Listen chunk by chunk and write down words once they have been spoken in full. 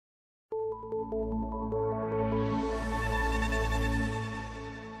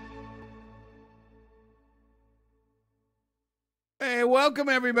Hey, welcome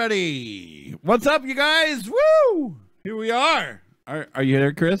everybody. What's up, you guys? Woo! Here we are. Are you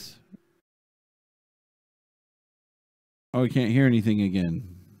there, Chris? Oh, I can't hear anything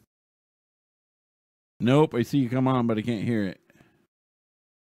again. Nope, I see you come on, but I can't hear it.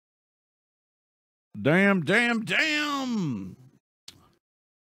 Damn.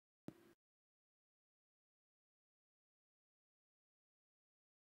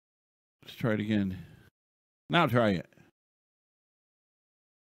 Let's try it again. Now try it.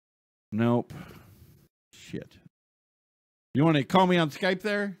 Nope. Shit. You want to call me on Skype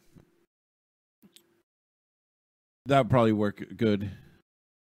there? That would probably work good.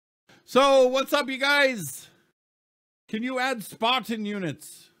 So, what's up, you guys? Can you add Spartan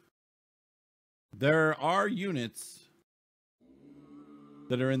units? There are units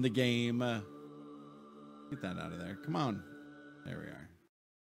that are in the game. Get that out of there. Come on. There we are.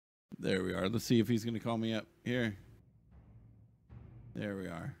 There we are. Let's see if he's going to call me up here. There we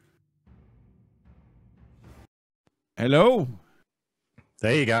are. Hello?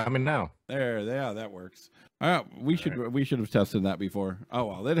 There you got me now. There, yeah, that works. We should have tested that before. Oh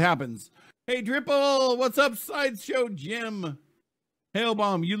well, it happens. Hey, Dripple, what's up, Sideshow Jim?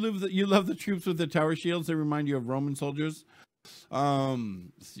 Hailbomb, you love the troops with the tower shields. They remind you of Roman soldiers.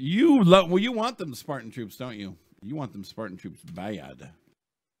 You want them Spartan troops, don't you? You want them Spartan troops bad.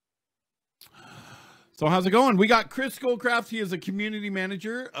 So how's it going? We got Chris Schoolcraft. He is a community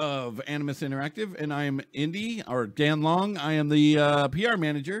manager of Animus Interactive, and I am Indy, or Dan Long. I am the PR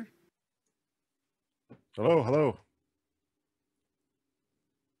manager. Hello.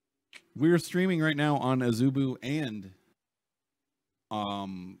 We're streaming right now on Azubu and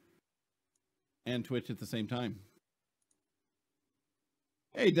Twitch at the same time.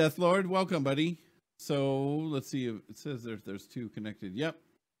 Hey, Deathlord, welcome, buddy. So let's see if it says there's two connected. Yep.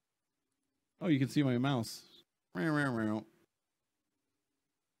 Oh, you can see my mouse.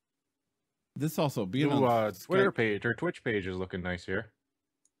 This also being on Twitter page or Twitch page is looking nice here.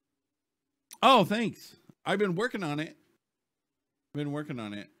 Oh, thanks. I've been working on it. The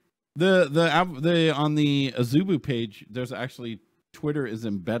on the Azubu page, there's actually Twitter is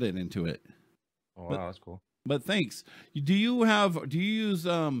embedded into it. Oh, wow, that's cool. But thanks. Do you use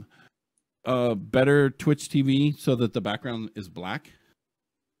better Twitch TV so that the background is black?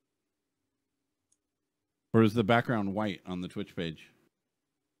 Or is the background white on the Twitch page?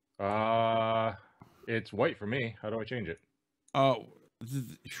 It's white for me. How do I change it? Oh, I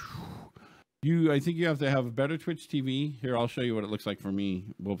think you have to have a better Twitch TV. Here, I'll show you what it looks like for me.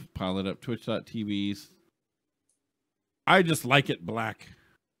 We'll pile it up. Twitch.tvs. I just like it black.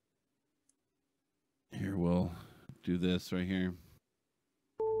 Here, we'll do this right here.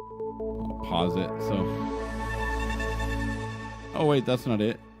 I'll pause it. Oh, wait, that's not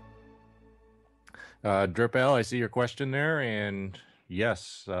it. Drip L, I see your question there, and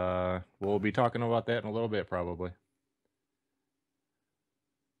yes, we'll be talking about that in a little bit, probably.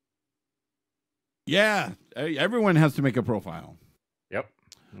 Yeah, everyone has to make a profile. Yep,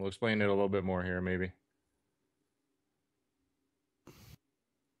 we'll explain it a little bit more here, maybe.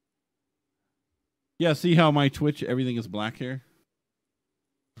 Yeah, see how my Twitch, everything is black here?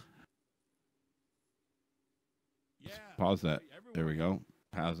 Yeah. Pause that. There we go.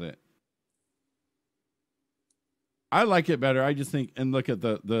 Pause it. I like it better. I just think, and look at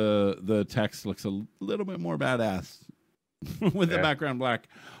the text looks a little bit more badass with the background black.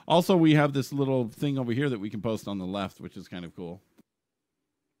 Also, we have this little thing over here that we can post on the left, which is kind of cool.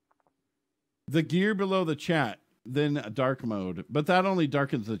 The gear below the chat, then dark mode, but that only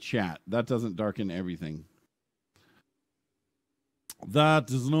darkens the chat. That doesn't darken everything. That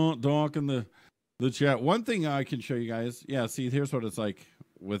does not darken the chat. One thing I can show you guys. Yeah, see, here's what it's like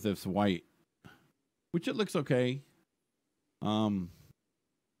with this white, which it looks okay.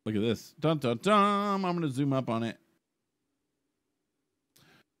 Look at this. Dun, dun, dun. I'm going to zoom up on it.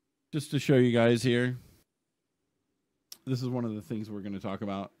 Just to show you guys here. This is one of the things we're going to talk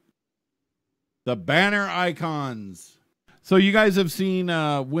about. The banner icons. So you guys have seen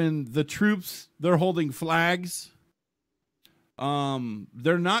when the troops, they're holding flags.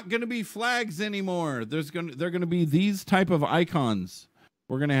 They're not going to be flags anymore. They're going to be these type of icons.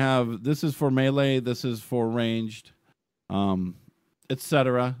 We're going to have, this is for melee, this is for ranged,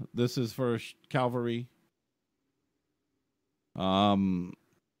 etc. This is for cavalry. And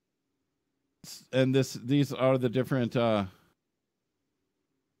these are the different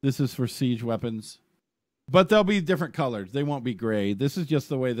this is for siege weapons. But they'll be different colors. They won't be gray. This is just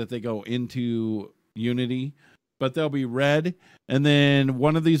the way that they go into Unity. but they'll be red. And then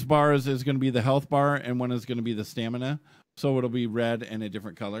one of these bars is going to be the health bar, and one is going to be the stamina. So it'll be red and a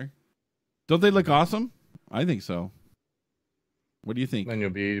different color. Don't they look awesome? I think so. What do you think? Then you'll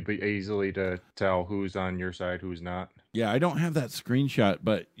be easily to tell who's on your side, who's not. Yeah, I don't have that screenshot,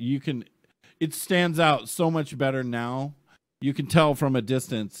 but you can. It stands out so much better now. You can tell from a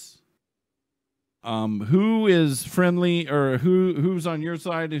distance who is friendly or who's on your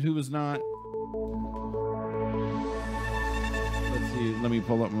side and who is not. Let's see. Let me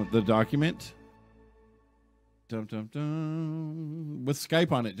pull up the document. Dum dum dum. With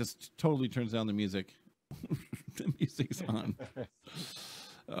Skype on, it just totally turns down the music. The music's on.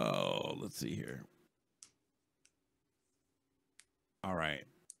 Oh, let's see here. All right.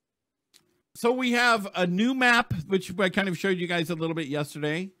 So we have a new map, which I kind of showed you guys a little bit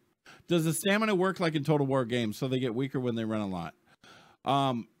yesterday. Does the stamina work like in Total War games? So they get weaker when they run a lot.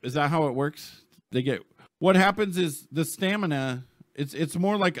 Is that how it works? What happens is the stamina, it's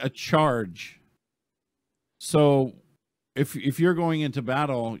more like a charge. So if you're going into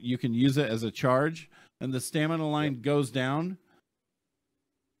battle, you can use it as a charge, and the stamina line goes down,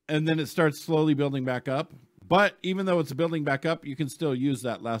 and then it starts slowly building back up. But even though it's building back up, you can still use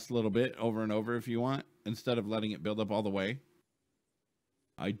that last little bit over and over if you want, instead of letting it build up all the way.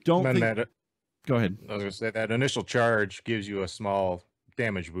 I don't think... Go ahead. I was going to say that initial charge gives you a small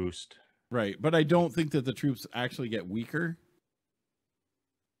damage boost. Right, but I don't think that the troops actually get weaker.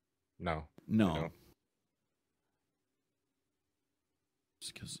 No.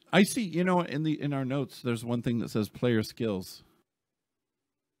 Because I see, in our notes, there's one thing that says player skills.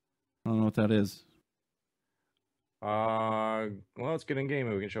 I don't know what that is. Well, let's get in game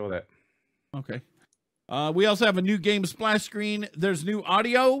and we can show that. Okay. We also have a new game splash screen. There's new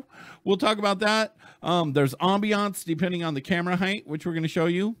audio. We'll talk about that. There's ambiance depending on the camera height, which we're going to show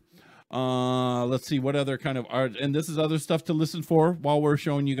you. Let's see what other kind of art. And this is other stuff to listen for while we're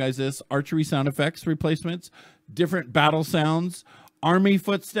showing you guys this. Archery sound effects replacements, different battle sounds, army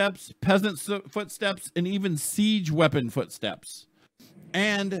footsteps, peasant footsteps, and even siege weapon footsteps.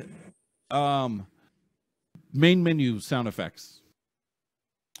 And main menu sound effects.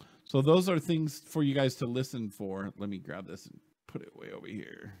 So those are things for you guys to listen for. Let me grab this and put it way over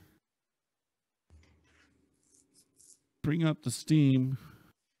here. Bring up the Steam.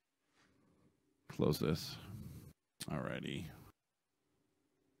 Close this. Alrighty.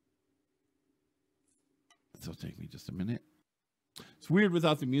 This will take me just a minute. It's weird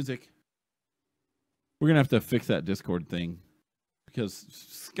without the music. We're going to have to fix that Discord thing. Because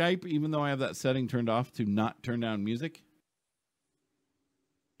Skype, even though I have that setting turned off to not turn down music,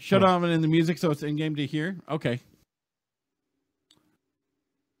 shut off in the music so it's in-game to hear. Okay.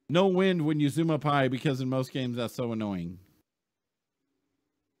 No wind when you zoom up high, because in most games that's so annoying.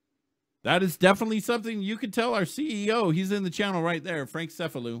 That is definitely something you could tell our CEO. He's in the channel right there, Frank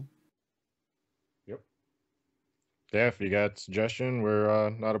Cephalou. Yep. Yeah, if you got suggestion, we're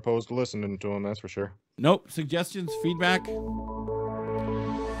not opposed to listening to him, that's for sure. Nope. Suggestions, feedback.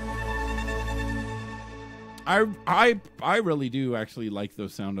 I really do actually like the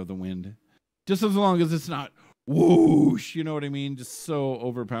sound of the wind. Just as long as it's not whoosh, you know what I mean? Just so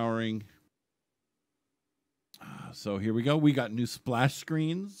overpowering. So here we go. We got new splash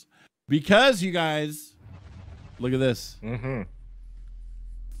screens. Because, you guys, look at this.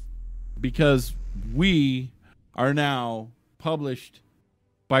 Because we are now published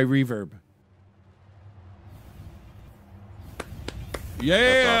by Reverb.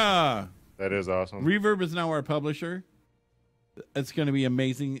 Yeah! That is awesome. Reverb is now our publisher. It's going to be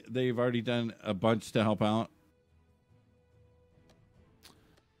amazing. They've already done a bunch to help out.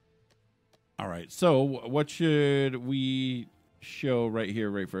 All right. So what should we show right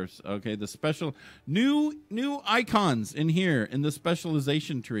here, right first? Okay. The special new icons in here in the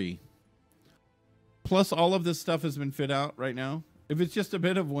specialization tree. Plus all of this stuff has been fit out right now. If it's just a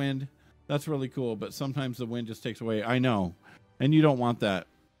bit of wind, that's really cool. But sometimes the wind just takes away. I know. And you don't want that.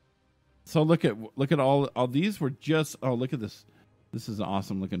 So look at all these were just, oh, look at this. This is an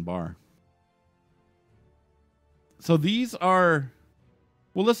awesome looking bar. So these are,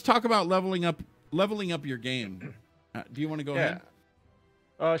 well, let's talk about leveling up your game. Do you want to go ahead?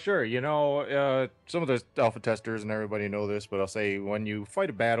 Sure. You know, some of the alpha testers and everybody know this, but I'll say when you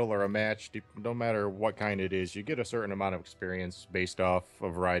fight a battle or a match, no matter what kind it is, you get a certain amount of experience based off a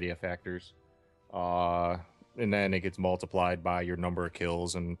variety of factors. And then it gets multiplied by your number of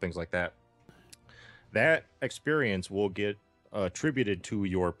kills and things like that. That experience will get attributed to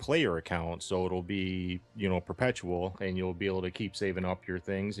your player account, so it'll be, you know, perpetual, and you'll be able to keep saving up your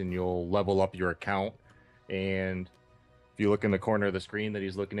things, and you'll level up your account. And if you look in the corner of the screen that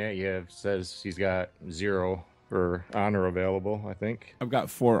he's looking at, says he's got 0 or honor available, I think. I've got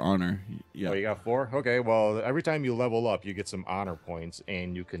 4 honor. Yeah. Oh, you got 4? Okay, well, every time you level up, you get some honor points,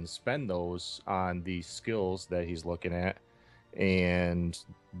 and you can spend those on the skills that he's looking at, and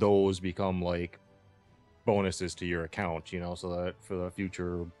those become like bonuses to your account, you know, so that for the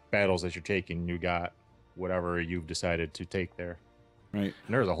future battles that you're taking, you got whatever you've decided to take there. Right.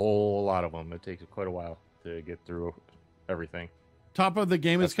 And there's a whole lot of them. It takes quite a while to get through everything. Top of the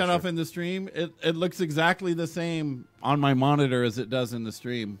game is cut off in the stream. It looks exactly the same on my monitor as it does in the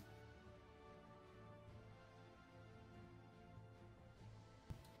stream.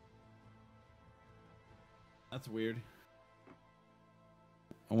 That's weird.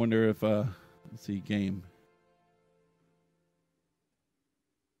 I wonder if let's see, game.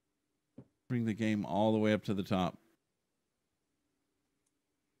 Bring the game all the way up to the top.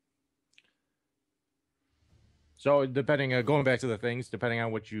 So depending, going back to the things, depending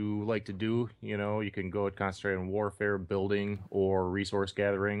on what you like to do, you know, you can go and concentrate on warfare, building, or resource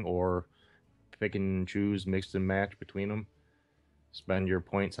gathering, or pick and choose, mix and match between them. Spend your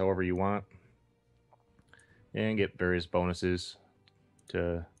points however you want, and get various bonuses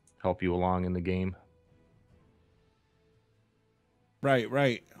to help you along in the game.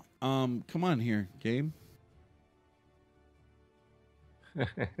 Right. Come on here, game.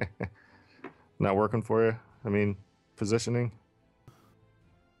 Not working for you? I mean, positioning?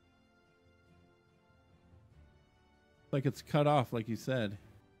 Like it's cut off, like you said.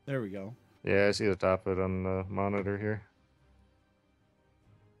 There we go. Yeah, I see the top of it on the monitor here.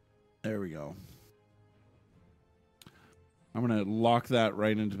 There we go. I'm going to lock that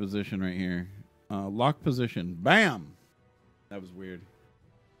right into position right here. Lock position. Bam! That was weird.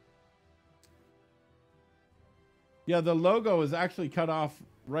 Yeah, the logo is actually cut off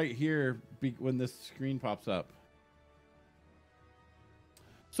right here when this screen pops up.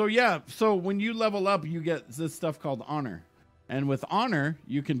 So yeah, so when you level up, you get this stuff called honor. And with honor,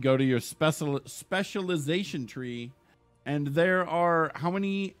 you can go to your specialization tree. And there are, how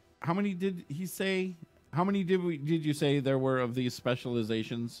many did he say? How many did you say there were of these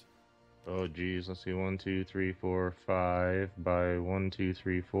specializations? Oh geez, let's see. 1, 2, 3, 4, 5 by 1, 2,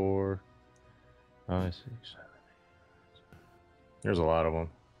 3, 4, 5, 6, 7, 8. There's a lot of them.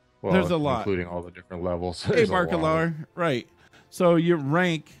 Well, there's a lot, including all the different levels. Hey, Barcalar, right? So your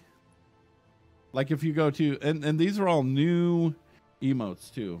rank, like if you go to, and these are all new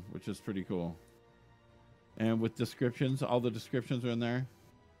emotes too, which is pretty cool. And with descriptions, all the descriptions are in there.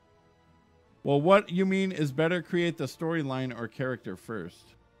 Well, what you mean is better create the storyline or character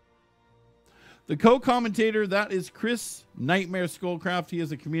first. The co-commentator, that is Chris Nightmare Skullcraft. He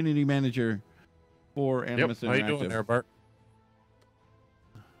is a community manager for Animus Interactive. How you doing there, Bart?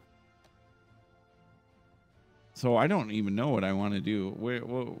 So I don't even know what I want to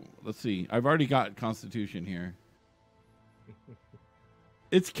do. Let's see. I've already got Constitution here.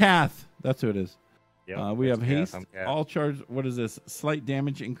 It's Cath. That's who it is. Yep, we have haste. All charge. What is this? Slight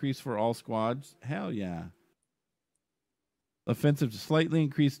damage increase for all squads. Hell yeah. Offensive, slightly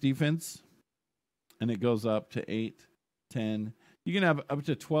increased defense. And it goes up to 8, 10. You can have up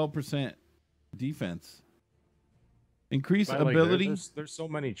to 12% defense. Increase ability. There's so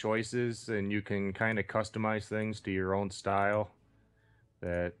many choices, and you can kind of customize things to your own style.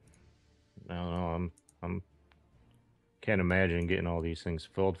 That I don't know. I'm can't imagine getting all these things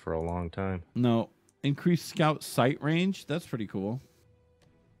filled for a long time. No, increase scout sight range. That's pretty cool.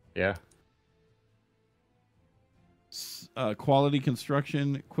 Yeah. Quality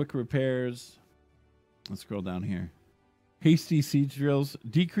construction, quick repairs. Let's scroll down here. Hasty siege drills.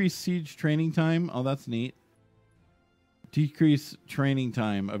 Decrease siege training time. Oh, that's neat. Decrease training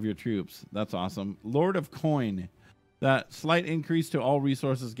time of your troops. That's awesome. Lord of Coin. That slight increase to all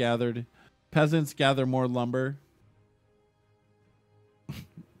resources gathered. Peasants gather more lumber.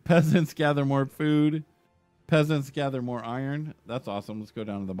 Peasants gather more food. Peasants gather more iron. That's awesome. Let's go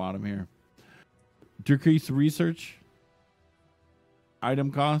down to the bottom here. Decrease research.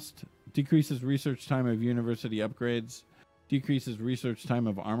 Item cost. Decreases research time of university upgrades. Decreases research time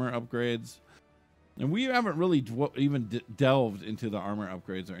of armor upgrades. And we haven't really even delved into the armor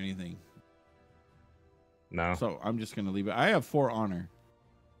upgrades or anything. No. So I'm just going to leave it. I have 4 honor.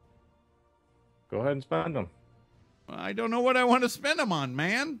 Go ahead and spend them. I don't know what I want to spend them on,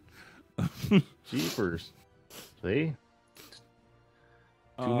 man. Jeepers. See?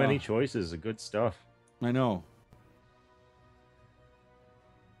 Too many choices of good stuff. I know.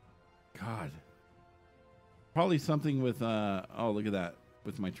 God. Probably something with, oh, look at that.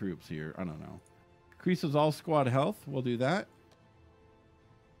 With my troops here. I don't know. Increases all squad health. We'll do that.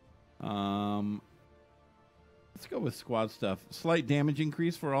 Let's go with squad stuff. Slight damage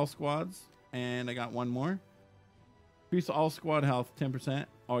increase for all squads. And I got one more. Increase all squad health 10%.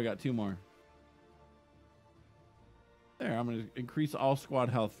 Oh, I got 2 more. There, I'm going to increase all squad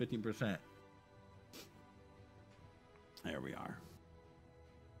health 15%. There we are.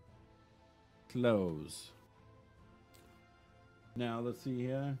 Close. Now, let's see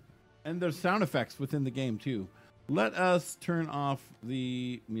here. And there's sound effects within the game, too. Let us turn off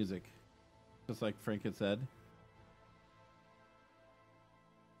the music, just like Frank had said.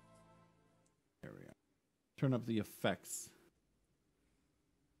 There we go. Turn up the effects.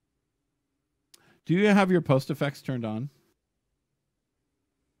 Do you have your post effects turned on?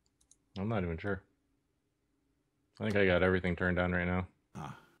 I'm not even sure. I think I got everything turned on right now.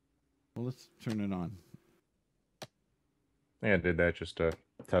 Ah. Well, let's turn it on. I think I did that just to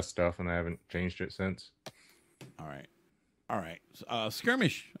test stuff, and I haven't changed it since. All right. All right.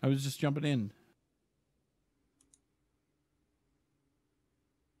 Skirmish. I was just jumping in.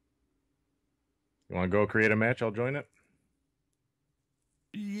 You want to go create a match? I'll join it.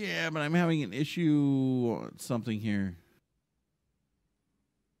 Yeah, but I'm having an issue on something here.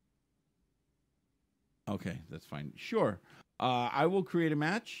 Okay, that's fine. Sure. I will create a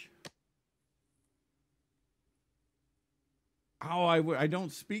match. Oh, I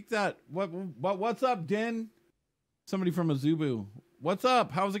don't speak that. What's up, Din? Somebody from Azubu. What's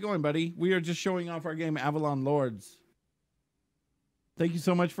up? How's it going, buddy? We are just showing off our game, Avalon Lords. Thank you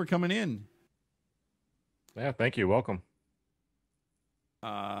so much for coming in. Yeah, thank you. Welcome.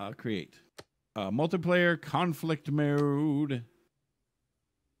 Create. Multiplayer conflict mode.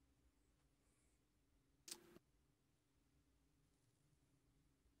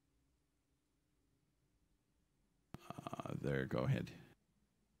 There, go ahead.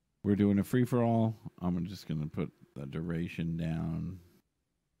 We're doing a free-for-all. I'm just going to put the duration down.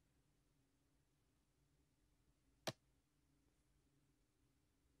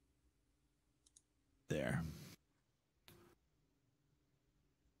 There.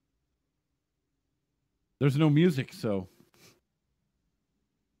 There's no music, so.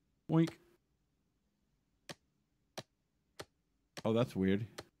 Wink. Oh, that's weird.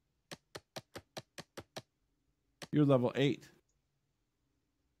 You're level 8.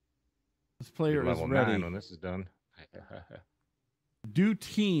 This player level is ready. 9 when this is done. Do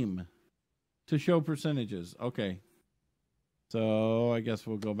team to show percentages. Okay. So I guess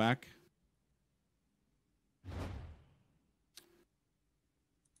we'll go back.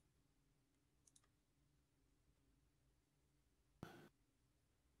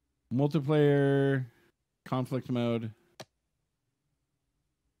 Multiplayer conflict mode.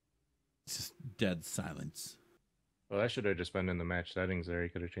 It's just dead silence. Well, that should have just been in the match settings there. You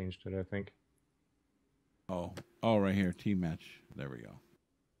could have changed it, I think. Oh, right here. Team match. There we go.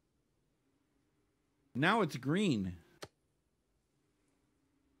 Now it's green.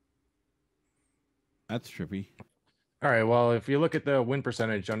 That's trippy. All right, well, if you look at the win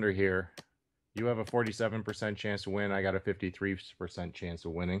percentage under here, you have a 47% chance to win. I got a 53% chance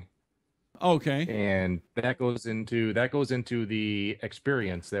of winning. Okay. And that goes into the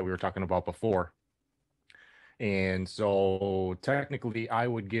experience that we were talking about before. And so technically I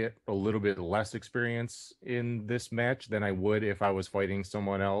would get a little bit less experience in this match than I would if I was fighting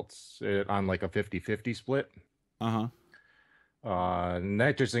someone else on like a 50-50 split. Uh-huh. And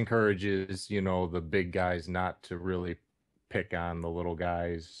that just encourages, the big guys not to really pick on the little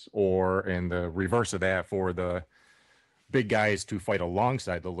guys, or in the reverse of that, for the big guys to fight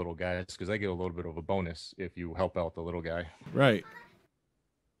alongside the little guys, because I get a little bit of a bonus if you help out the little guy. Right.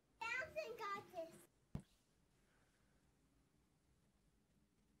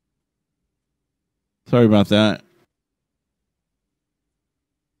 Sorry about that.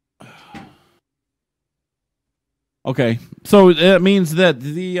 Okay, so it means that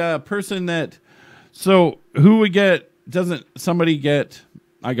the person that, so who would get, doesn't somebody get,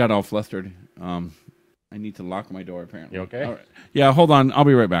 I got all flustered. I need to lock my door apparently. You okay? All right. Yeah, hold on. I'll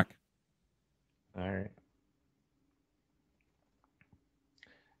be right back. All right.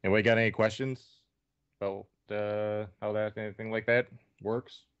 Anybody got any questions about how that, anything like that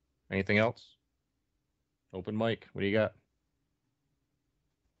works? Anything else? Open mic. What do you got?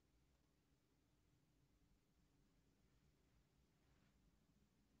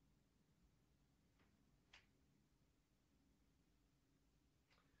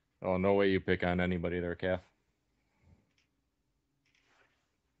 Oh, no way you pick on anybody there, Kath.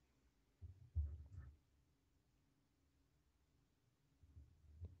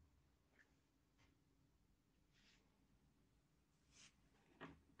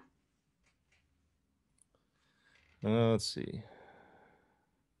 Let's see.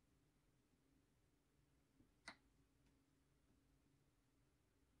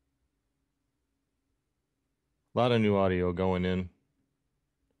 A lot of new audio going in.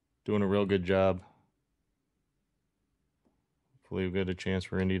 Doing a real good job. Hopefully we'll get a chance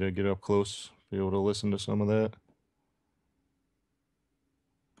for Indy to get up close, be able to listen to some of that.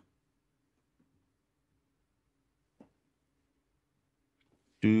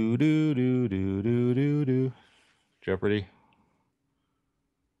 Do do do do do do do. Jeopardy.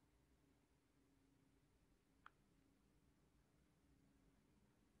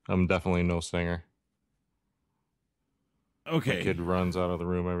 I'm definitely no singer. Okay. My kid runs out of the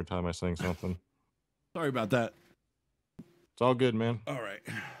room every time I sing something. Sorry about that. It's all good, man. All right.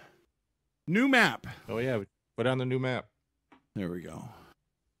 New map. Oh yeah, we put on the new map. There we go.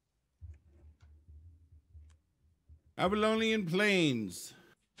 Avalonian Plains.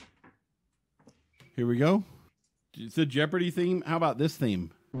 Here we go. It's a Jeopardy theme. How about this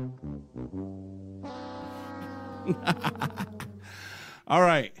theme? All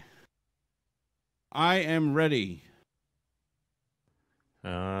right. I am ready.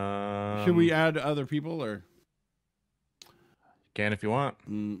 Should we add other people or? Can if you want.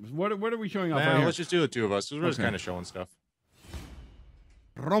 What are we showing off right Nah, here? let's just do the two of us. We're just Okay. kind of showing stuff.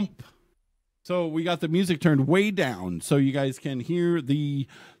 Rump. So we got the music turned way down so you guys can hear the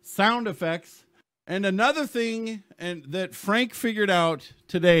sound effects. And another thing and that Frank figured out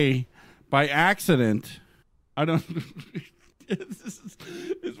today by accident, I don't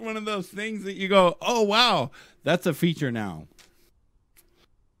it's one of those things that you go, "Oh wow, that's a feature now."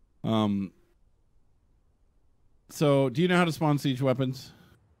 So do you know how to spawn siege weapons?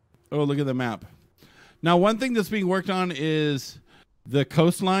 Oh, look at the map. Now, one thing that's being worked on is the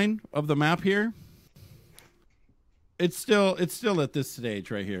coastline of the map here. It's still at this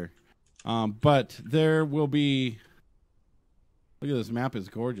stage right here. But there will be, look at this map, is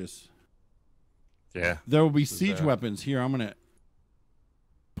gorgeous. Yeah. There will be siege weapons here. I'm going to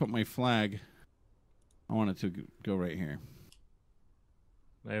put my flag. I want it to go right here.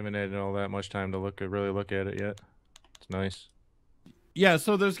 I haven't had all that much time to really look at it yet. It's nice. Yeah,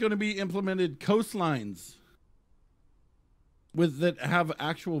 so there's going to be implemented coastlines that have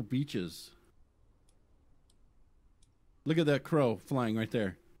actual beaches. Look at that crow flying right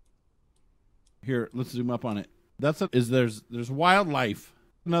there. Here, let's zoom up on it. There's wildlife.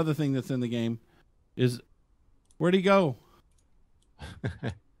 Another thing that's in the game is, where'd he go?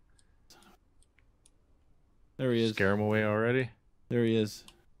 There he is. Scare him away already? There he is.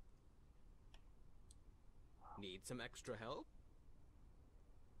 Need some extra help?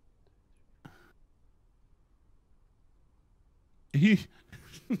 He's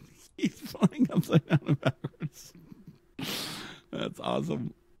flying upside down and backwards. That's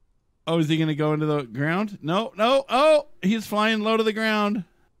awesome. Oh, is he going to go into the ground? No. Oh, he's flying low to the ground.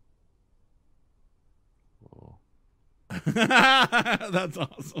 Whoa. That's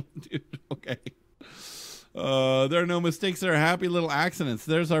awesome, dude. Okay. There are no mistakes. There are happy little accidents.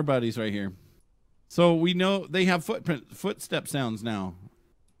 There's our buddies right here. So we know they have footstep sounds now.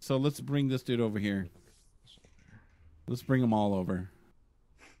 So let's bring this dude over here. Let's bring them all over.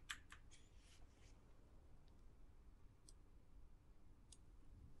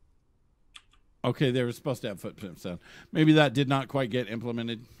 Okay, they were supposed to have footprint sound. Maybe that did not quite get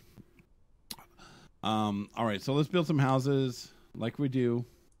implemented. All right, so let's build some houses like we do.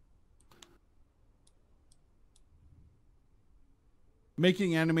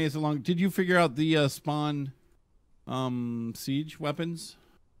 Making animes along. Did you figure out the spawn siege weapons?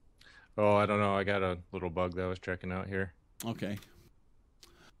 Oh, I don't know. I got a little bug that I was checking out here. Okay.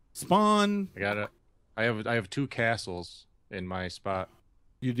 Spawn. I have 2 castles in my spot.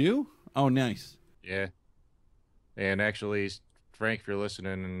 You do? Oh, nice. Yeah. And actually, Frank, if you're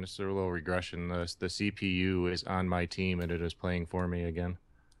listening, and this is a little regression, the CPU is on my team and it is playing for me again.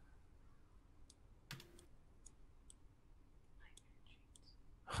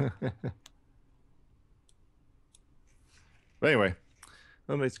 But anyway,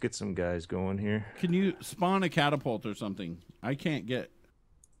 let's get some guys going here. Can you spawn a catapult or something? I can't get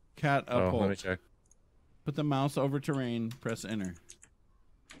catapult. Oh, let me check. Put the mouse over terrain, press enter.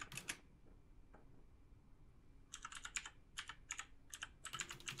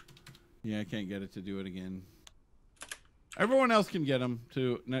 Yeah, I can't get it to do it again. Everyone else can get them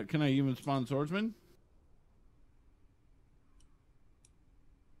too. Now, can I even spawn swordsman?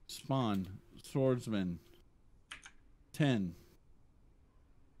 Spawn swordsman 10.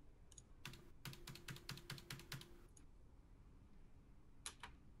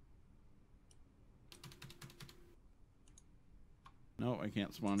 No, I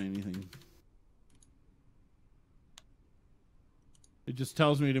can't spawn anything. It just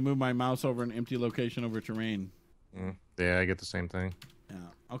tells me to move my mouse over an empty location over terrain. Yeah, I get the same thing. Yeah,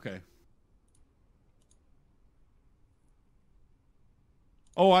 okay.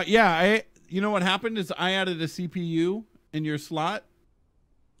 Oh, yeah. You know what happened is I added a CPU in your slot,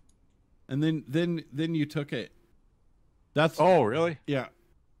 and then you took it. That's Oh, really? yeah.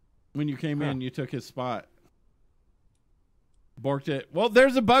 When you came in, you took his spot. Borked it. Well,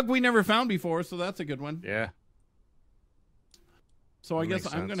 there's a bug we never found before, so that's a good one. Yeah. So I That guess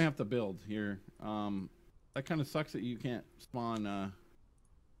makes I'm sense. gonna have to build here. That kind of sucks that you can't spawn.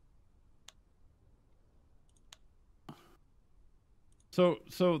 So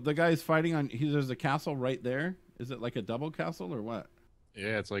the guy's fighting on. There's a castle right there. Is it like a double castle or what?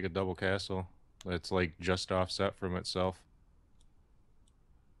 Yeah, it's like a double castle. It's like just offset from itself.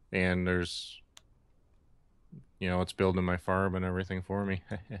 And there's, it's building my farm and everything for me.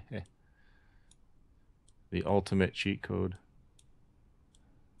 The ultimate cheat code.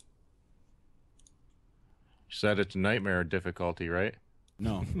 Set it to nightmare difficulty, right?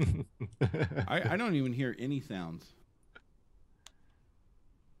 No, I don't even hear any sounds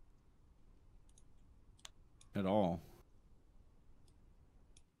at all.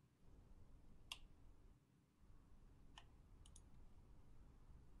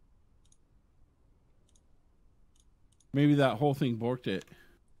 Maybe that whole thing borked it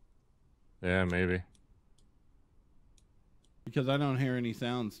Yeah, maybe. because I don't hear any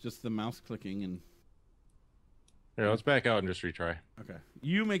sounds, just the mouse clicking and. Here, let's back out and just retry. Okay,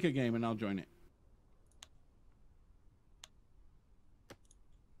 you make a game and I'll join it.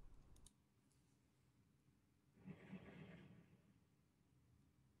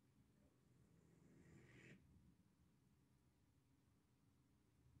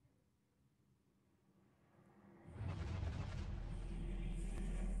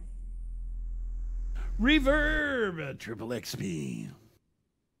 Reverb triple XP.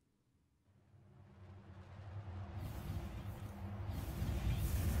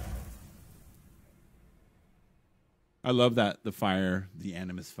 I love that. The fire, the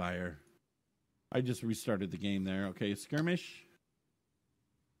Animus fire. I just restarted the game there. Okay, skirmish.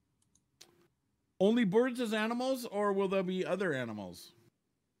 Only birds as animals, or will there be other animals?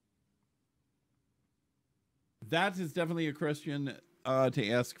 That is definitely a question to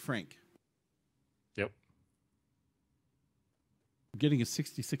ask Frank. Yep. I'm getting a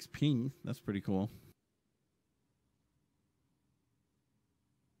 66 ping. That's pretty cool.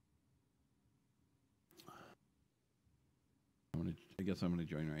 I guess I'm gonna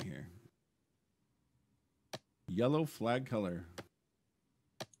join right here. Yellow flag color.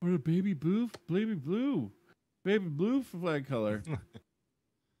 What a baby blue flag color.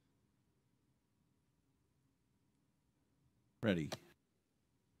 Ready.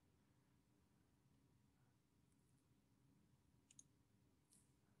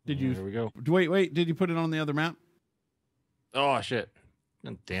 Did you? Here we go. Wait. Did you put it on the other map? Oh, shit.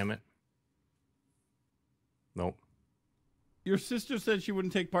 God damn it. Nope. Your sister said she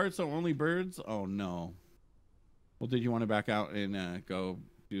wouldn't take part, so only birds? Oh, no. Well, did you want to back out and go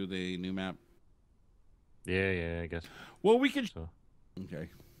do the new map? Yeah, I guess. Well, we can... So. Okay.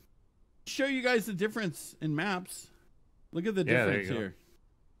 Show you guys the difference in maps. Look at the Yeah, there difference you go. here.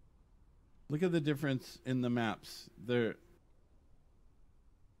 Look at the difference in the maps. They're...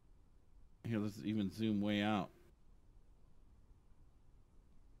 Here, let's even zoom way out.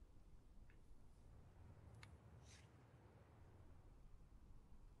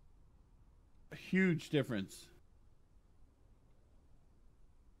 A huge difference.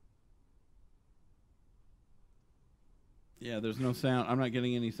 Yeah, there's no sound. I'm not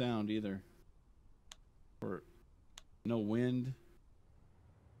getting any sound either. Or no wind.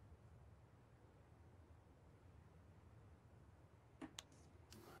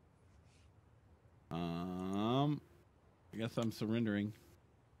 I guess I'm surrendering.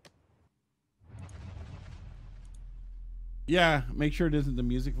 Yeah, make sure it isn't the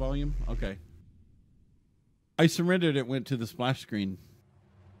music volume. Okay. I surrendered. It went to the splash screen.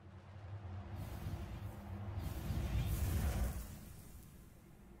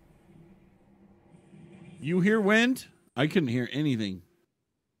 You hear wind? I couldn't hear anything.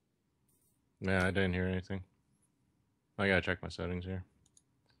 Yeah, I didn't hear anything. I gotta check my settings here.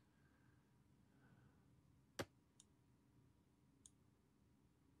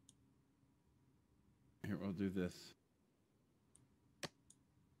 Here, we'll do this.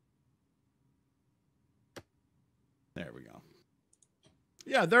 There we go.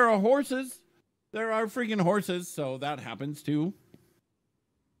 Yeah, there are horses. There are freaking horses, so that happens too.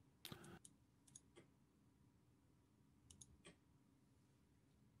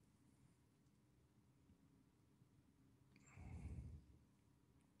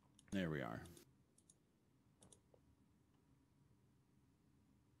 There we are.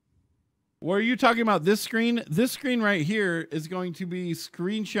 What are you talking about? This screen? This screen right here is going to be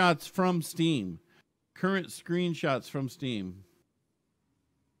screenshots from Steam. Current screenshots from Steam.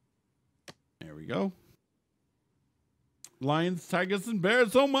 There we go. Lions, tigers, and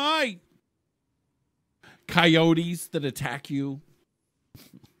bears, oh my! Coyotes that attack you.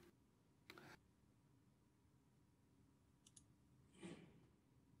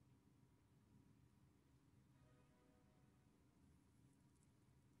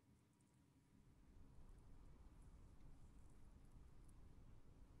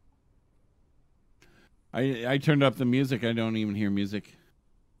 I turned up the music. I don't even hear music.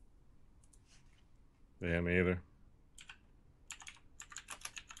 Yeah, me either.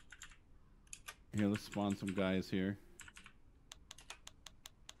 Here, let's spawn some guys here.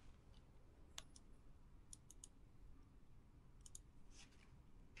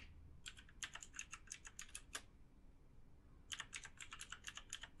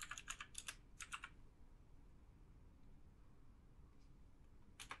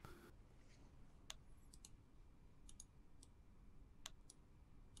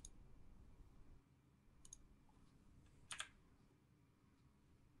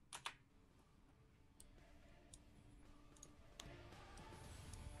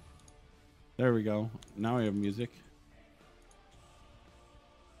 There we go. Now I have music.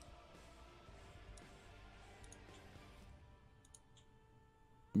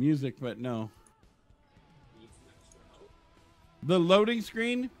 Music, but no. The loading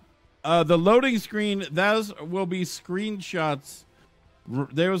screen? The loading screen, those will be screenshots.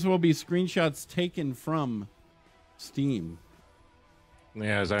 Those will be screenshots taken from Steam.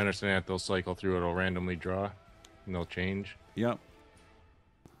 Yeah, as I understand it, they'll cycle through. It'll randomly draw, and they'll change. Yep.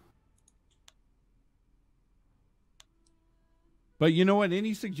 But you know what?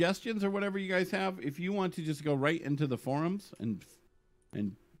 Any suggestions or whatever you guys have, if you want to just go right into the forums and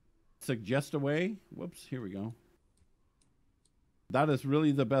suggest a way. Whoops, here we go. That is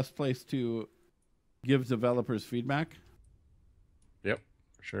really the best place to give developers feedback. Yep,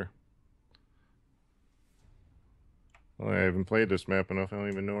 for sure. Well, I haven't played this map enough. I don't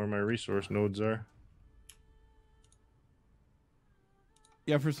even know where my resource nodes are.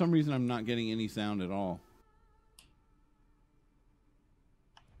 Yeah, for some reason I'm not getting any sound at all.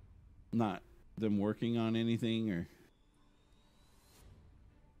 Not them working on anything or...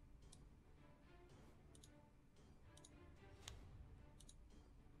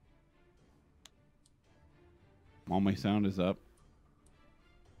 All my sound is up.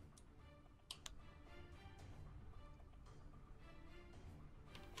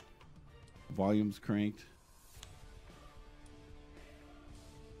 Volume's cranked.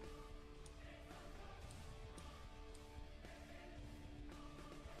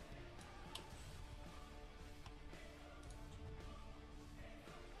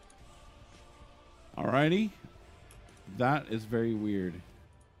 Alrighty. That is very weird.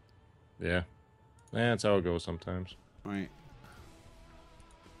 Yeah. That's how it goes sometimes. All right.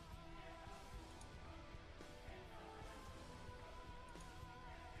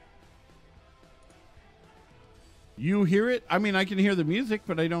 You hear it? I mean, I can hear the music,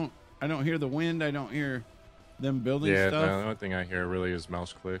 but I don't hear the wind. I don't hear them building Yeah, stuff. the only thing I hear really is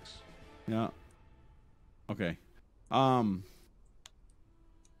mouse clicks. Yeah. Okay.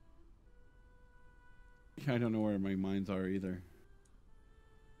 I don't know where my mines are either.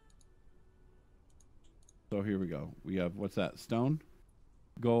 So here we go. We have, what's that? Stone,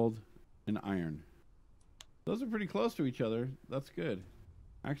 gold, and iron. Those are pretty close to each other. That's good.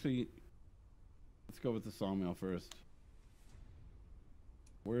 Actually, let's go with the sawmill first.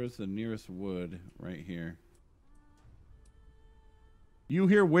 Where's the nearest wood? Right here. You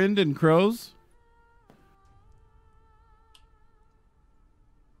hear wind and crows?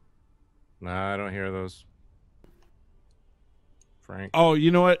 Nah, I don't hear those. Frank. Oh,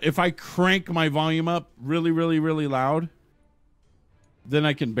 you know what? If I crank my volume up really, really, really loud, then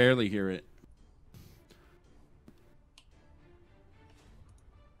I can barely hear it.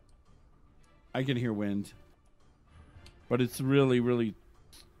 I can hear wind. But it's really, really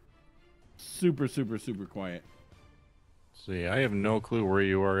super, super, super quiet. See, I have no clue where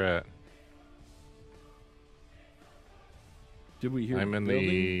you are at. Did we hear I'm in building?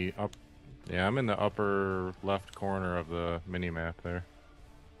 the up. Yeah, I'm in the upper left corner of the mini map there.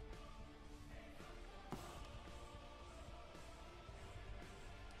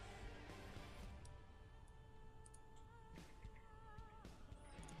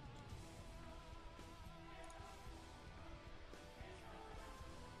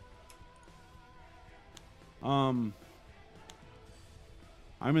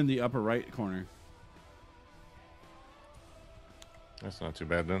 I'm in the upper right corner. That's not too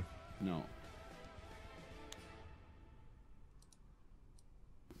bad then. No.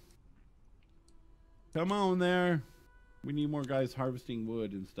 Come on there. We need more guys harvesting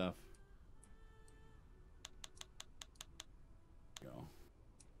wood and stuff. Go.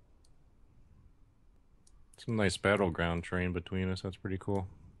 Some nice battleground terrain between us. That's pretty cool.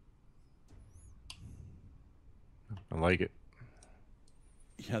 I like it.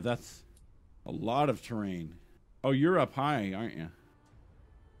 Yeah, that's a lot of terrain. Oh, you're up high, aren't you?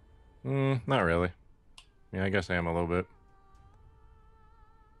 Not really. Yeah, I guess I am a little bit.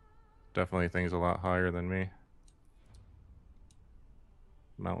 Definitely things a lot higher than me.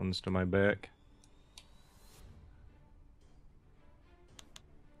 Mountains to my back.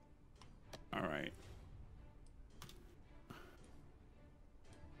 All right.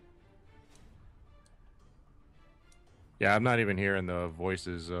 Yeah, I'm not even hearing the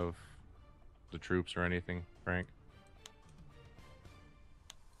voices of the troops or anything, Frank.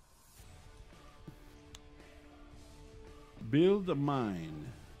 Build a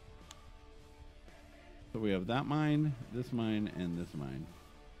mine. So we have that mine, this mine, and this mine.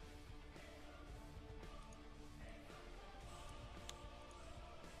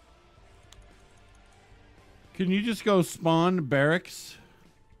 Can you just go spawn barracks?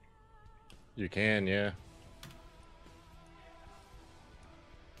 You can, yeah.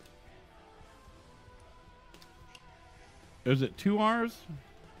 Is it 2 R's?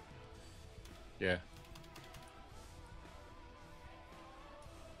 Yeah.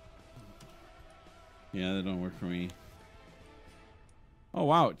 Yeah, that don't work for me. Oh,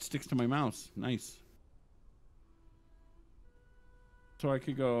 wow. It sticks to my mouse. Nice. So I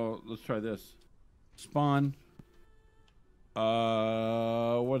could go... Let's try this. Spawn.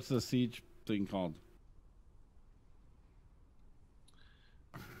 What's the siege thing called?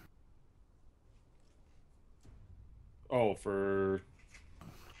 Oh, for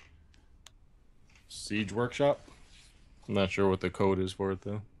Siege Workshop? I'm not sure what the code is for it,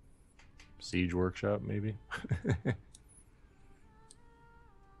 though. Siege Workshop, maybe?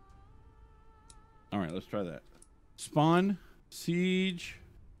 All right, let's try that. Spawn Siege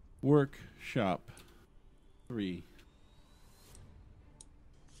Workshop 3.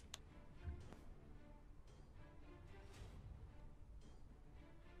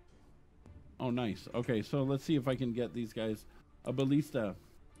 Oh, nice. Okay, so let's see if I can get these guys a ballista.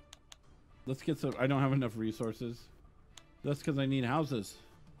 Let's get some. I don't have enough resources. That's because I need houses.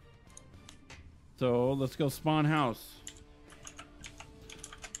 So let's go spawn house.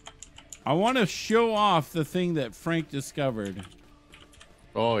 I want to show off the thing that Frank discovered.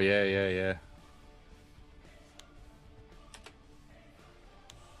 Oh, yeah, yeah, yeah.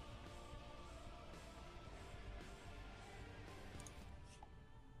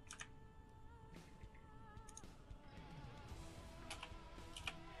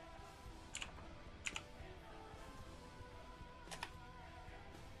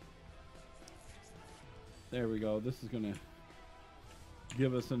 There we go. This is going to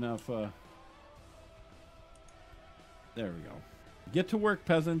give us enough. There we go. Get to work,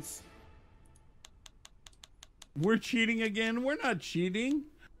 peasants. We're cheating again. We're not cheating.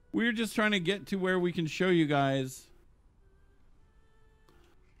 We're just trying to get to where we can show you guys.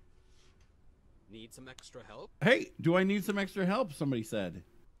 Need some extra help? Hey, do I need some extra help? Somebody said.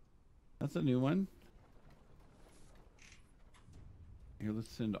 That's a new one. Here,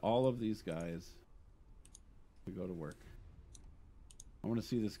 let's send all of these guys to go to work. I want to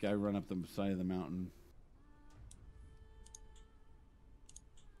see this guy run up the side of the mountain.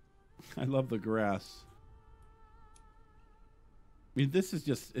 I love the grass. I mean, this is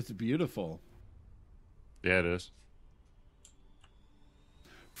just, it's beautiful. Yeah, it is.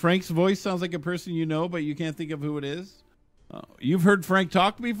 Frank's voice sounds like a person you know, but you can't think of who it is. You've heard Frank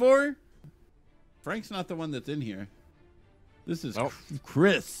talk before? Frank's not the one that's in here. This is Nope.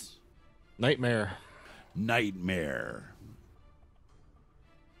 Chris. Nightmare. Nightmare.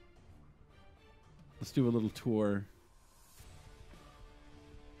 Let's do a little tour.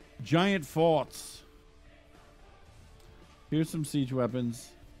 Giant forts. Here's some siege weapons.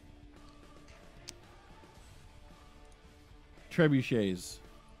 Trebuchets.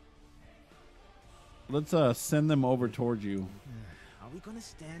 Let's send them over towards you. Are we gonna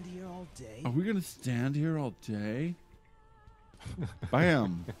stand here all day? Are we gonna stand here all day?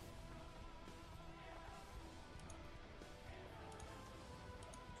 Bam.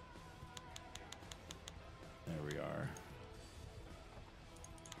 There we are.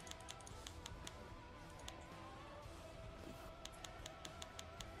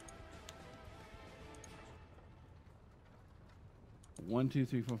 One, two,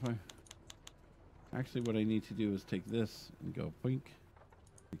 three, four, five. Actually, what I need to do is take this and go boink,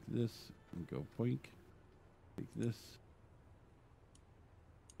 Take this and go boink. Take this.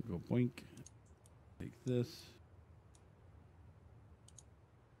 Go boink. Take this.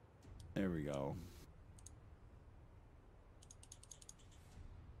 There we go.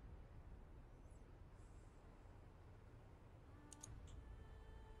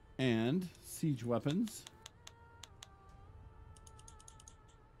 And siege weapons.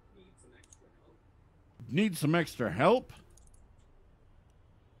 Need some extra help?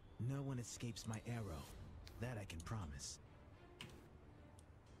 No one escapes my arrow. That I can promise.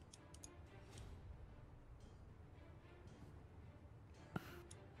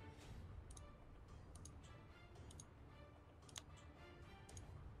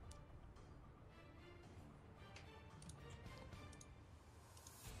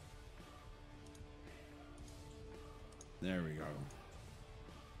 There we go.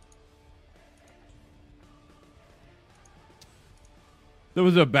 There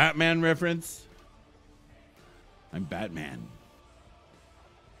was a Batman reference. I'm Batman.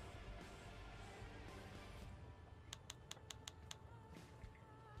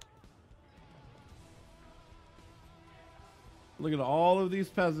 Look at all of these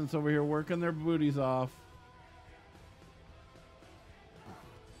peasants over here working their booties off.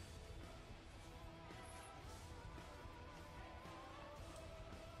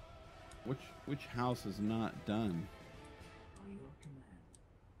 Which house is not done?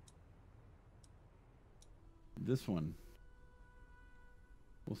 This one.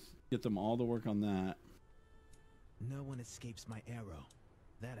 We'll get them all to work on that. No one escapes my arrow.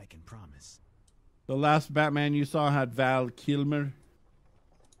 That I can promise. The last Batman you saw had Val Kilmer.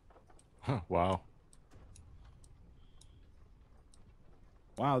 Huh, wow.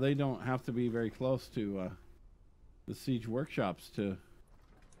 Wow, they don't have to be very close to the siege workshops to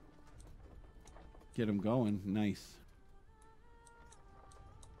get them going. Nice.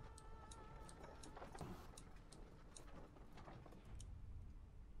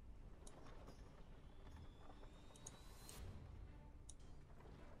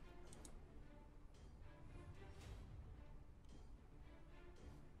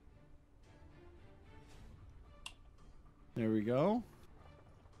 There we go.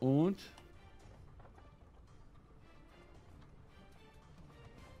 Und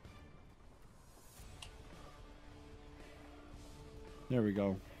there we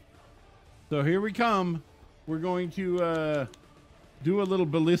go. So here we come. We're going to do a little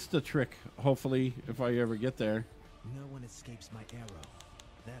ballista trick, hopefully, if I ever get there. No one escapes my arrow.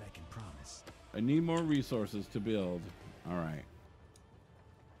 That I can promise. I need more resources to build. All right.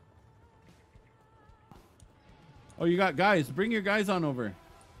 Oh, you got guys. Bring your guys on over.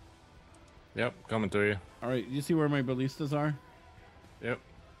 Yep, coming to you. All right. You see where my ballistas are? Yep.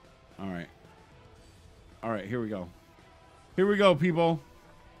 All right. All right. Here we go. Here we go, people.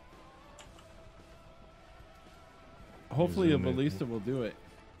 Hopefully a ballista will do it.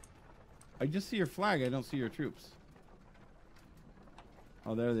 I just see your flag. I don't see your troops.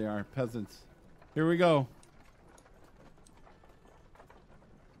 Oh, there they are. Peasants. Here we go.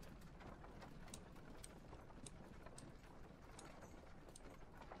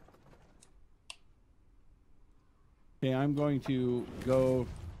 Okay, I'm going to go.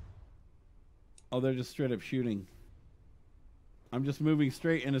 Oh, they're just straight up shooting. I'm just moving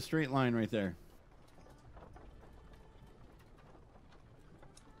straight in a straight line right there.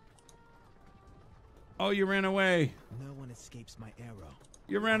 Oh, you ran away. No one escapes my arrow.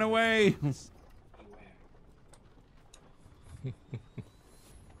 You ran away.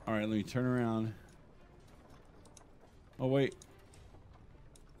 All right, let me turn around. Oh, wait.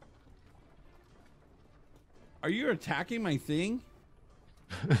 Are you attacking my thing?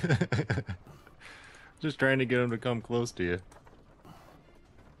 Just trying to get him to come close to you.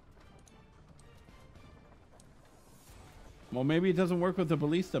 Well, maybe it doesn't work with the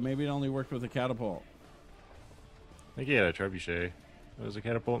ballista. Maybe it only worked with the catapult. I think he had a trebuchet. It was a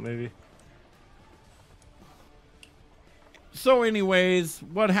catapult, maybe? So anyways,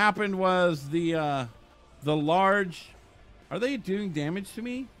 what happened was the large... Are they doing damage to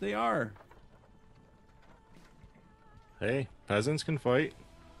me? They are. Hey, peasants can fight.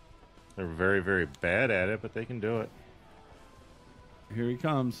 They're very, very bad at it, but they can do it. Here he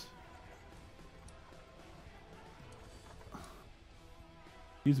comes.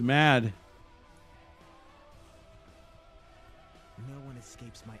 He's mad. No one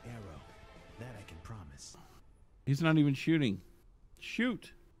escapes my arrow. That I can promise. He's not even shooting.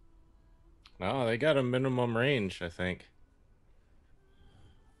 Shoot. No, they got a minimum range, I think.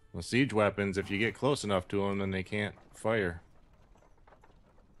 Well, siege weapons, if you get close enough to them, then they can't fire.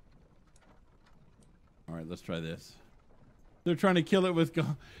 All right, let's try this. They're trying to kill it with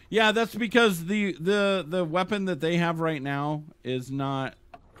yeah, that's because the weapon that they have right now is not.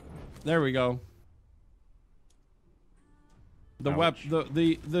 There we go.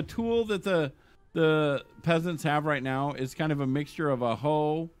 The tool that the peasants have right now is kind of a mixture of a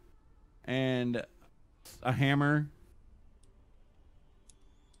hoe and a hammer.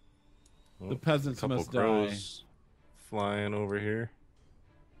 Well, the peasants couple must crows flying over here.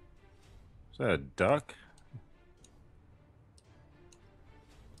 Is that a duck?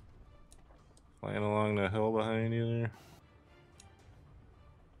 Flying along the hill behind you there.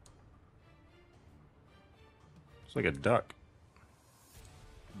 It's like a duck.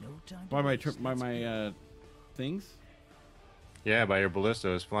 No time By to my waste. by my things. Yeah, by your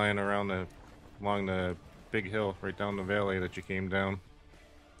ballista is flying around along the big hill right down the valley that you came down.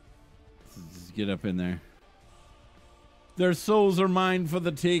 Just get up in there. Their souls are mine for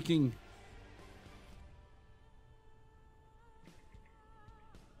the taking.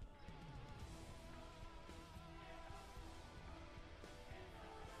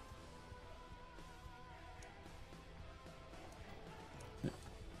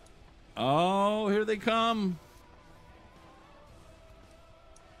 Oh, here they come.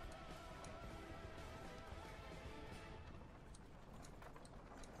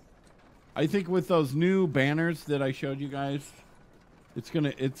 I think with those new banners that I showed you guys, it's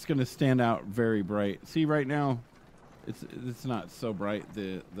gonna stand out very bright. See right now, it's not so bright,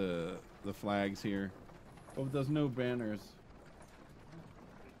 the flags here. But with those new banners.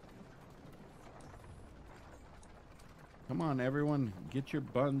 Come on, everyone, get your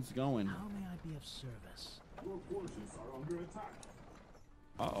buns going. How may I be of service? Your forces are under attack.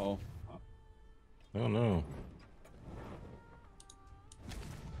 Uh-oh. Oh no.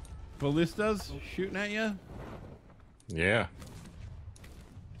 Ballistas shooting at you? Yeah.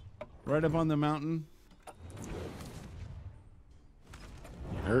 Right up on the mountain.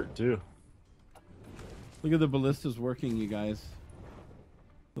 You hurt too. Look at the ballistas working, you guys.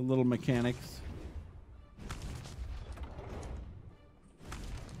 The little mechanics.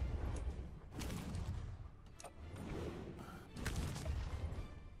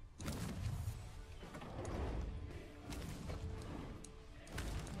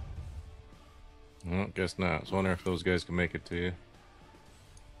 Well, guess not. I was wondering if those guys can make it to you.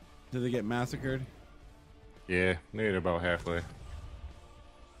 Did they get massacred? Yeah, they're about halfway.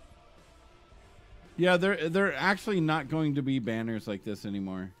 Yeah, they're actually not going to be banners like this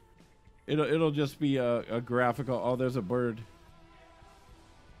anymore. It'll just be a graphical. Oh, there's a bird.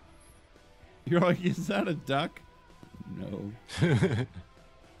 You're like, is that a duck? No.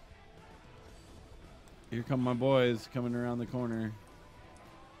 Here come my boys coming around the corner.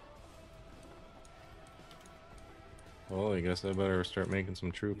 Well, I guess I better start making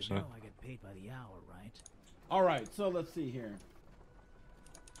some troops, You huh? know I get paid by the hour, right? All right, so let's see here.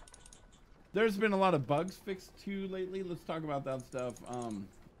 There's been a lot of bugs fixed too lately. Let's talk about that stuff.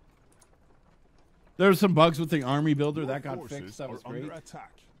 There's some bugs with the army builder that got fixed. That was great. Under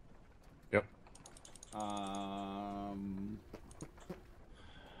attack. Yep.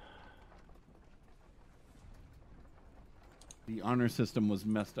 The honor system was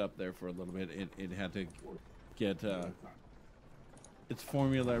messed up there for a little bit. It had to get its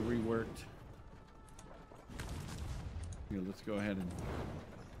formula reworked. Here, let's go ahead and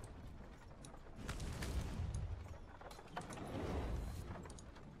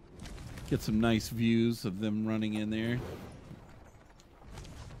get some nice views of them running in there.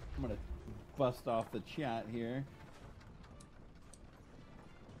 I'm gonna bust off the chat here.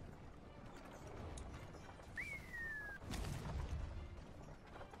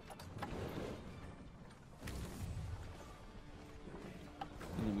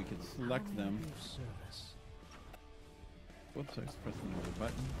 And then we can select How may I them. be of service? Whoops, I was pressing the other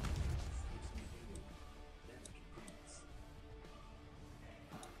button.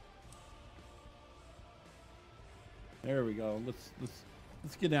 There we go. Let's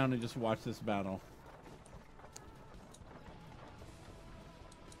get down and just watch this battle.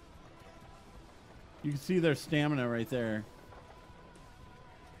 You can see their stamina right there.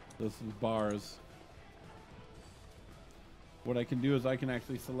 Those bars. What I can do is I can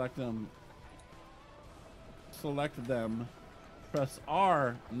actually select them, press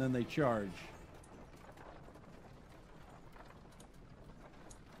R, and then they charge.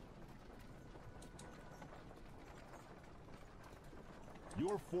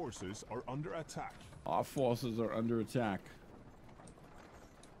 Your forces are under attack. Our forces are under attack.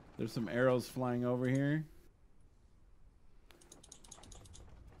 There's some arrows flying over here.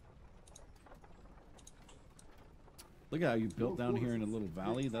 Look at how you built down here in a little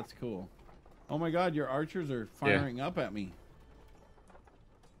valley. That's cool. Oh my god, your archers are firing up at me.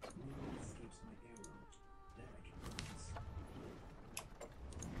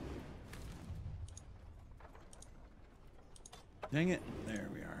 Dang it. There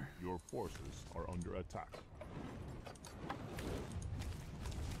we are. Your forces are under attack.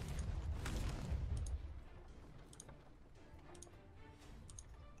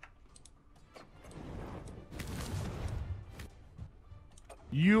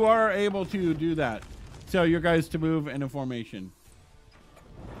 You are able to do that. Tell your guys to move in a formation.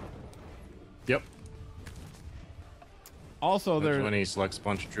 Yep. Also, That's there. when he selects a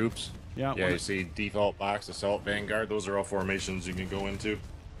bunch of troops. Yeah. Yeah, you see default box, assault, vanguard. Those are all formations you can go into.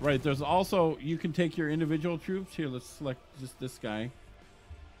 Right. There's also, you can take your individual troops. Here, let's select just this guy.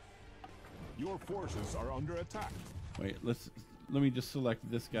 Your forces are under attack. Wait, let me just select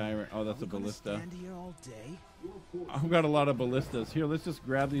this guy. Oh, that's a ballista. Stand here all day? I've got a lot of ballistas. Here, let's just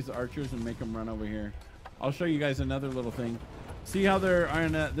grab these archers and make them run over here. I'll show you guys another little thing. See how they're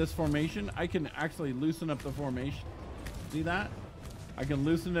in this formation? I can actually loosen up the formation. See that? I can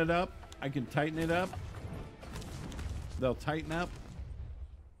loosen it up. I can tighten it up. They'll tighten up.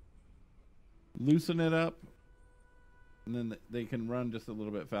 Loosen it up. And then they can run just a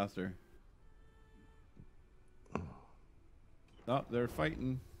little bit faster. Oh, they're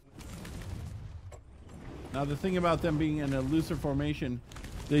fighting. Now the thing about them being in a looser formation,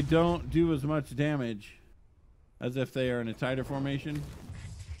 they don't do as much damage as if they are in a tighter formation.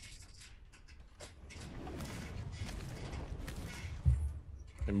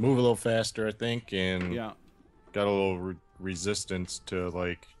 And move a little faster, I think, and Yeah. got a little resistance to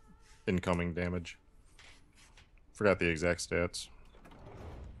like incoming damage. Forgot the exact stats.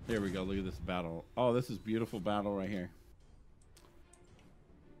 There we go. Look at this battle. Oh, this is beautiful battle right here.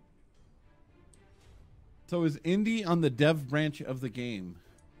 So is indie on the dev branch of the game?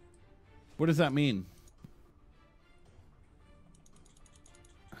 What does that mean?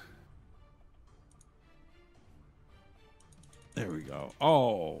 There we go.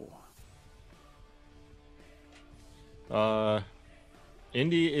 Oh.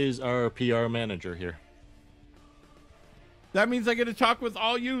 Indy is our PR manager here. That means I get to talk with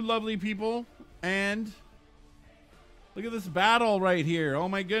all you lovely people. And look at this battle right here. Oh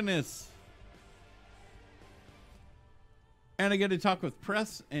my goodness. And I get to talk with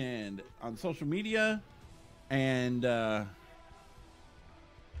press and on social media. And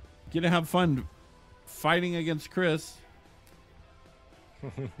get to have fun fighting against Chris.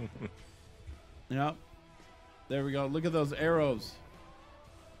 Yep. There we go. Look at those arrows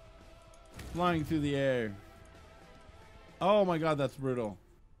flying through the air. Oh my god, that's brutal.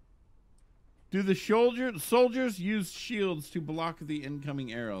 Do the soldiers use shields to block the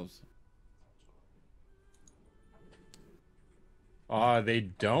incoming arrows? They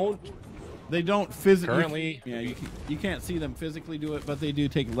don't. They don't physically. Currently, Yeah, you can't see them physically do it, but they do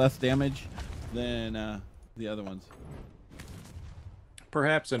take less damage than the other ones.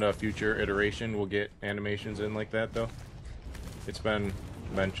 perhaps in a future iteration we'll get animations in like that, though. It's been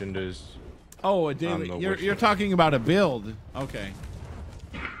mentioned as... Oh, a daily. You're talking about a build. Okay.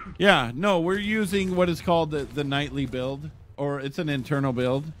 Yeah, no, we're using what is called the nightly build, or it's an internal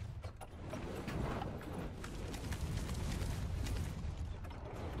build.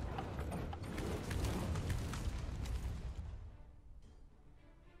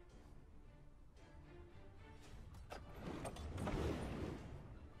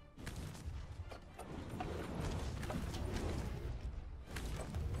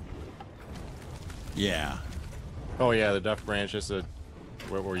 Yeah. Oh yeah, the Duff branch is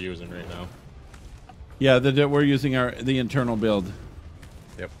what we're using right now. Yeah, we're using the internal build.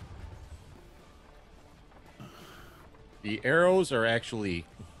 Yep. The arrows are actually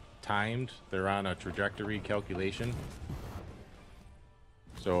timed. They're on a trajectory calculation.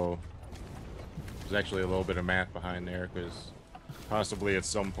 So there's actually a little bit of math behind there, because possibly at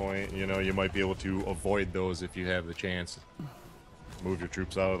some point, you know, you might be able to avoid those if you have the chance. Move your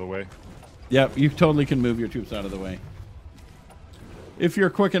troops out of the way. Yep, you totally can move your troops out of the way. If you're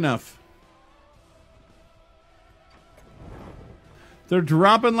quick enough. They're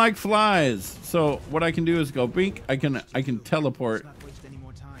dropping like flies. So what I can do is go bink. I can teleport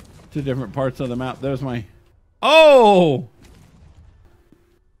to different parts of the map. There's my... Oh!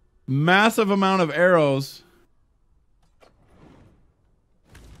 Massive amount of arrows.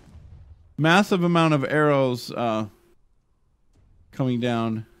 Massive amount of arrows coming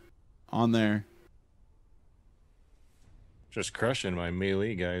down on there. Just crushing my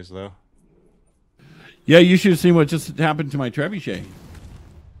melee guys, though. Yeah, you should have seen what just happened to my trebuchet.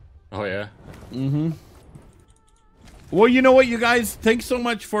 Oh, yeah? Mm-hmm. Well, you know what, you guys? Thanks so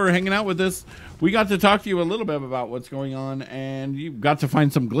much for hanging out with us. We got to talk to you a little bit about what's going on, and you got to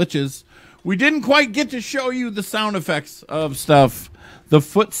find some glitches. We didn't quite get to show you the sound effects of stuff, the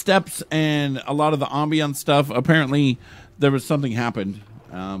footsteps, and a lot of the ambiance stuff. Apparently, there was something happened,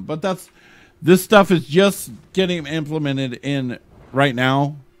 but this stuff is just getting implemented in right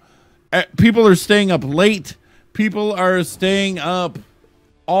now. People are staying up late. People are staying up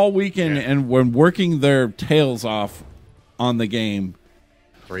all weekend and when working their tails off on the game.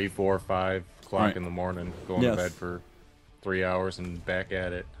 3, 4, 5 o'clock Right. in the morning, going to bed for 3 hours and back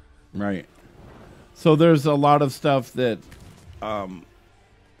at it. Right. So there's a lot of stuff that,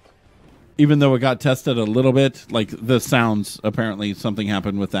 even though it got tested a little bit, like the sounds, apparently something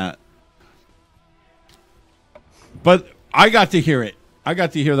happened with that. But I got to hear it. I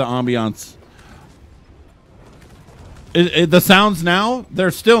got to hear the ambiance. The sounds now,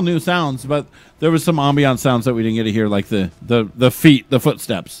 they're still new sounds, but there was some ambiance sounds that we didn't get to hear, like the feet, the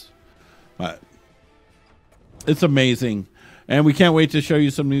footsteps. But it's amazing. And we can't wait to show you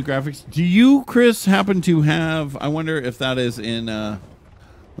some new graphics. Do you, Chris, happen to have... I wonder if that is in... let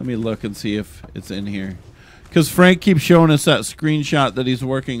me look and see if it's in here. Because Frank keeps showing us that screenshot that he's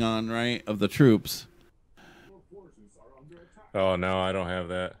working on, right, of the troops. Oh, no, I don't have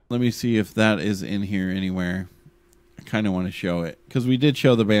that. Let me see if that is in here anywhere. I kind of want to show it. Because we did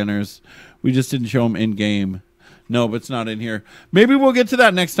show the banners. We just didn't show them in-game. No, but it's not in here. Maybe we'll get to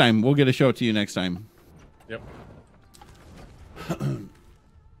that next time. We'll get to show it to you next time. Yep.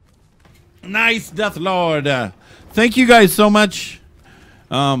 Nice, Death Lord. Thank you guys so much.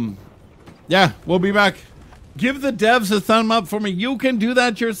 Yeah, we'll be back. Give the devs a thumb up for me. You can do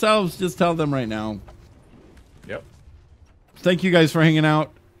that yourselves. Just tell them right now. Yep. Thank you guys for hanging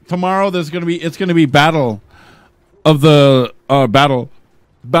out. Tomorrow it's going to be battle of the battle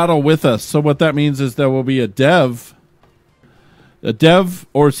with us. So what that means is there will be a dev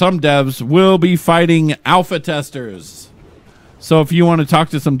or some devs will be fighting alpha testers. So if you want to talk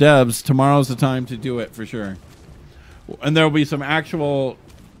to some devs, tomorrow's the time to do it for sure. And there will be some actual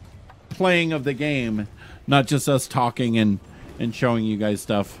playing of the game, not just us talking and showing you guys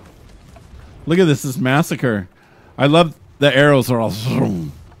stuff. Look at this massacre. I love the arrows are all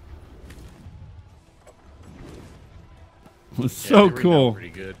zoom. It's so cool. Pretty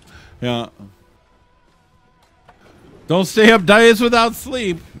good. Yeah. Don't stay up days without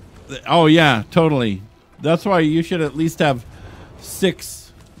sleep. Oh yeah, totally. That's why you should at least have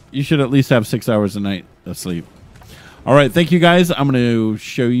 6. You should at least have 6 hours a night of sleep. All right, thank you guys. I'm going to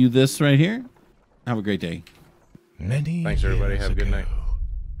show you this right here. Have a great day. Thanks everybody. Have a good night.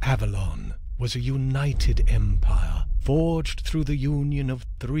 Avalon was a united empire forged through the union of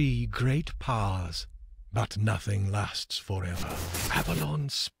 3 great powers. But nothing lasts forever. Avalon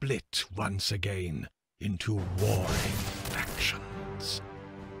split once again into warring factions.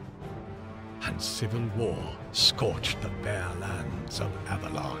 And civil war scorched the bare lands of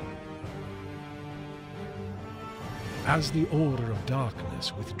Avalon. As the Order of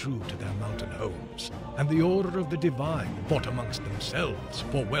Darkness withdrew to their mountain homes, and the Order of the Divine fought amongst themselves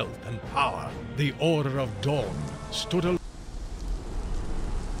for wealth and power, the Order of Dawn stood alone.